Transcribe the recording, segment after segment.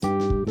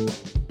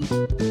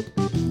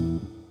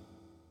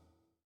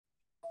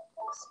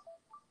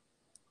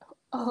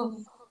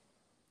Oh.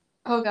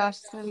 Oh gosh,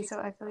 it's gonna be so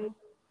echoey.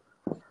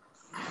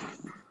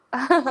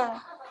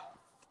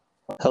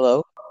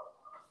 Hello.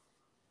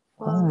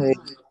 Well,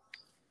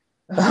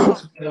 Hi.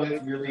 No,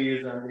 it really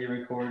is already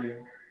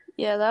recording.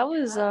 yeah, that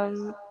was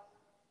a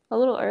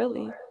little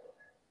early.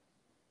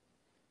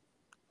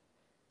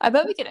 I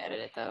bet we could edit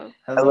it though.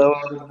 Hello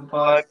to the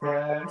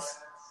podcast.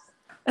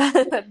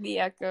 The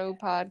Echo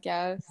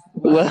Podcast.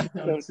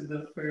 Welcome to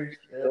the first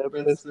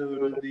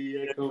episode of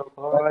the Echo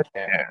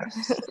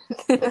Podcast.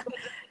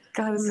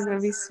 God, this is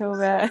gonna be so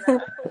bad.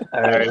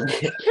 Alright,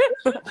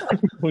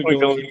 we're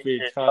going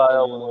for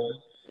trial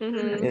one.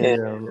 Mm-hmm.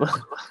 And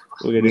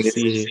we're gonna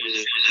see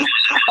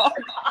Oh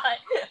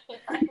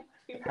God.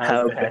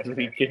 how bad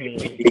we can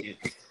make it.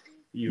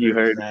 You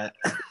heard that.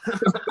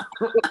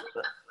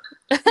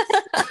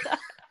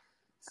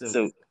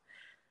 So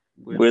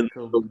we're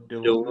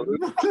doing.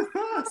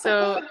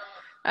 So,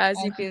 as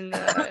you can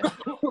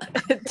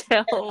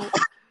tell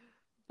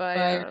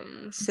by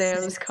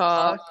Sam's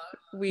cough,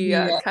 we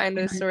kind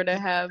of sort of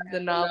have the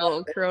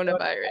novel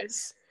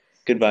coronavirus.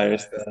 Good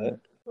virus.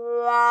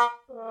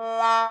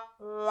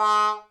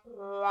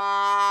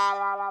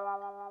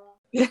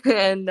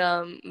 And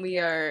we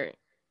are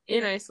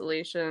in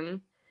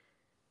isolation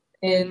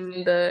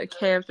in the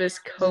campus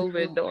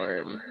COVID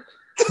dorm.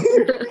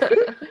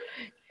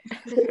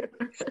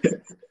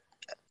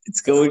 It's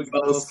going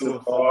well so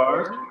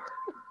far.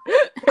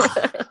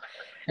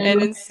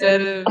 And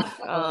instead of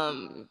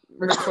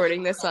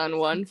recording this on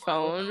one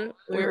phone,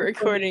 we're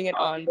recording it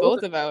on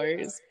both of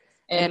ours,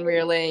 and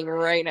we're laying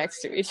right next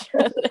to each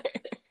other.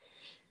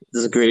 This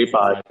is a great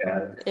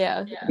podcast.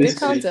 Yeah, good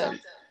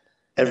content.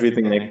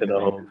 Everything I could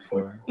have hoped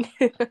for.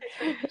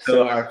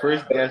 So our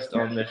first guest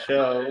on the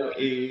show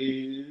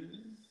is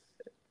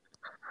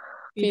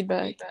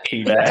Feedback.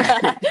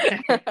 I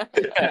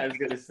was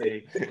gonna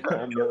say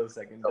a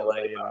millisecond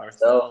delay in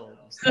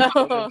ourselves.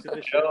 Welcome to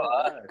the show,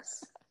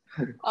 us.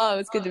 Oh,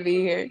 it's good to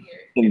be here.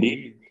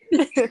 Indeed.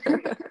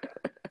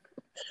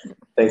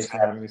 Thanks for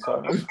having me,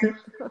 Simon.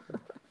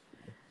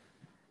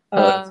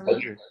 It's a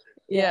pleasure.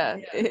 Yeah,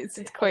 it's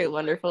quite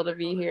wonderful to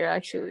be here,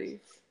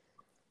 actually.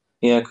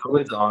 Yeah,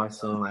 COVID's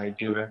awesome. I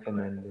do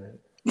recommend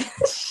it.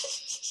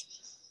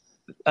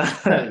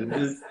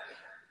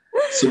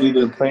 So we've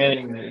been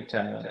planning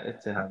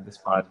to have this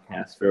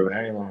podcast for a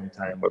very long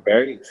time. We're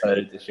very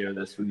excited to share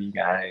this with you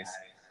guys.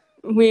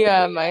 We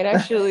might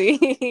actually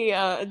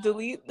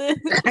delete this.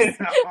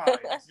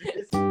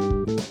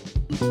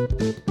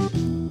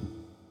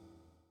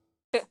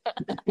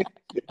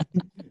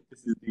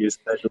 This is the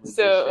special.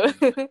 So,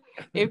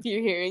 if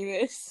you're hearing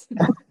this,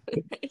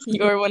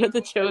 you're one of the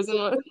chosen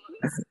ones.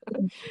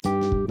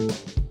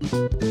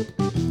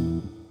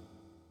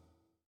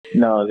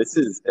 No, this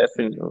is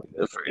definitely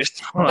the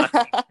first one.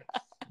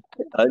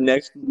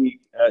 Next week,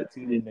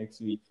 tune in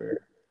next week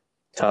for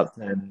top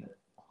 10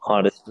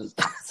 hottest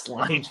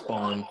slime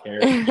spawn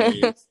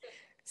characters.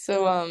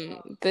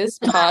 So, this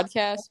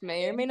podcast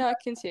may or may not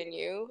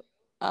continue,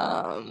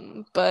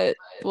 but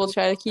we'll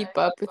try to keep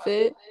up with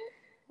it.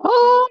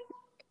 Or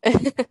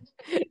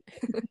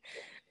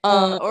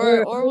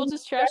we'll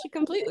just trash it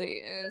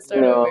completely and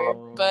start over.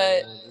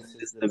 But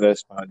this is the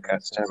best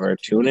podcast ever.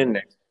 Tune in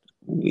next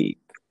week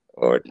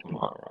or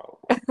tomorrow.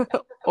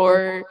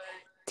 Or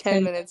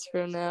 10 minutes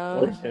from now.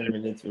 Or 10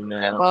 minutes from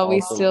now. While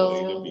we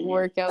still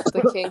work out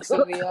the kinks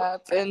of the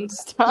app and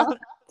stop.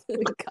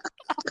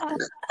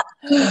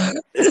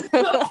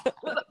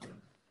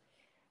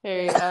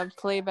 Hey,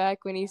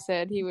 playback when he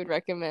said he would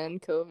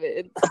recommend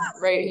COVID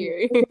right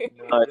here.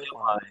 No, it's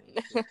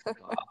fine.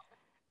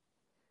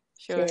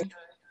 Sure.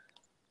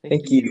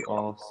 Thank you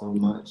all so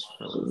much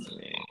for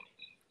listening.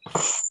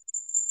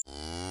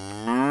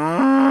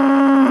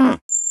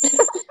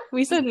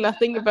 We said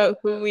nothing about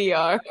who we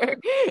are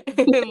and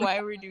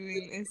why we're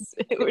doing this.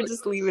 We're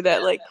just leaving it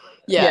at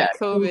yeah,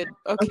 COVID.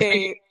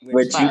 Okay.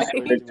 We're two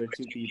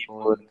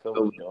people with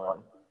COVID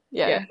on.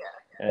 Yeah.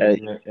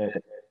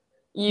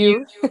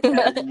 You.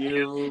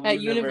 At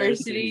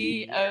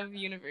University of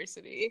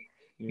University.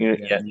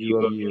 Yeah,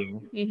 UOU.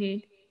 Mm-hmm.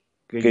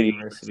 Good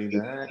university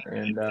that.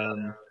 And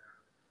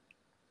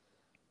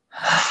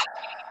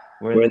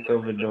we're in the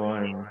COVID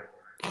dorm.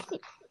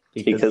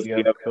 Because we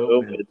have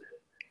COVID.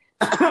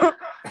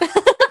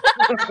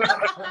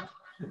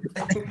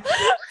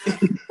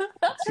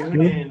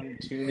 Tune in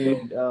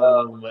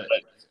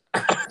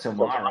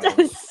tomorrow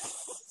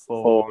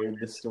for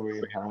the story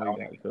of how I got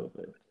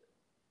COVID.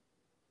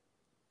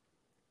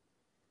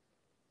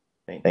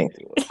 Thank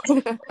you.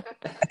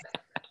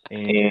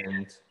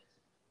 And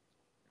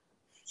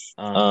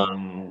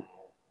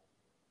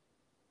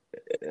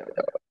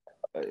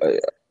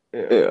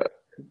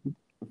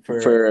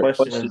for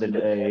question of the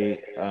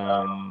day,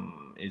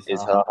 is a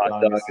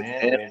hot dog a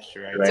sandwich?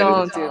 Right?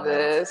 Don't do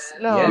this.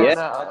 No, yes,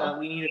 no.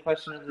 we need a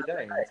question of the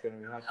day. It's going to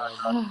be hot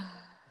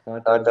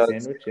dog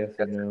sandwich, yes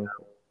or no?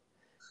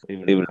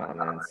 Leave it in the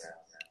comments.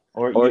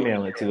 Or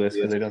email it to us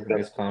because I don't think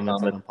there's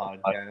comments on the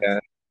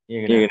podcast.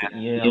 You're gonna have to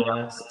email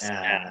us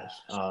at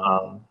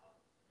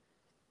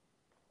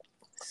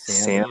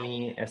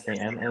Sammy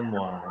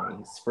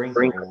SAMMY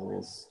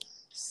sprinkles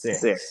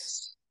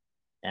 6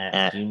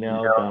 at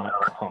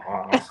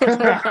gmail.com.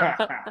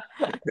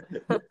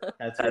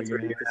 That's where you're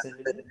gonna have to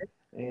send it.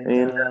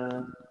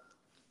 And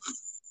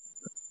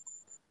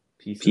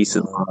peace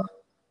of love.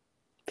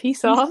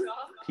 Peace off.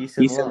 Peace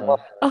and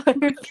love. Oh, I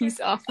heard peace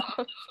off.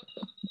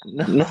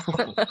 No.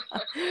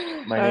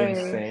 My name's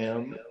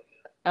Sam.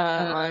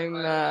 I'm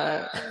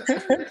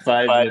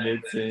 5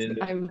 minutes in.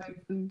 I'm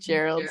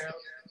Gerald.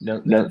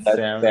 No, that's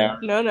Sam.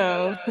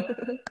 No.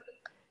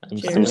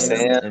 I'm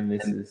Sam, and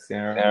this is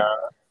Sarah.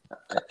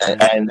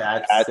 And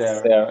that's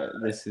Sarah.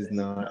 This is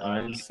not.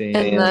 I'm Sam.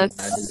 And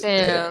that's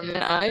Sam.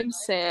 And I'm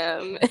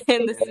Sam.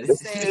 And this is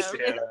Sam.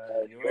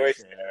 Sarah. You're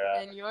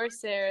Sarah. And you're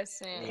Sarah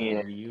Sam.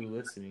 And you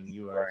listening,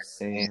 you are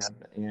Sam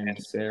and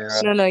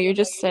Sarah. No, you're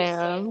just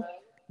Sam.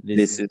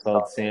 This is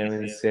called Sam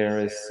and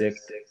Sarah's Sick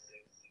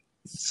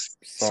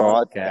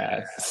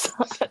Sodcast.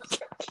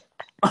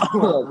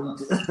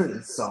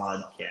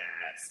 Sodcast.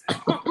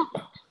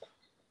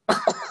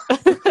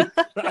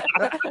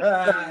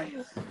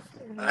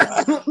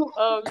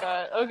 Oh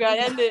God,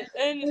 end it.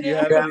 You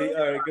have to be,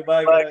 all right,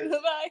 goodbye, guys.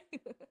 Goodbye.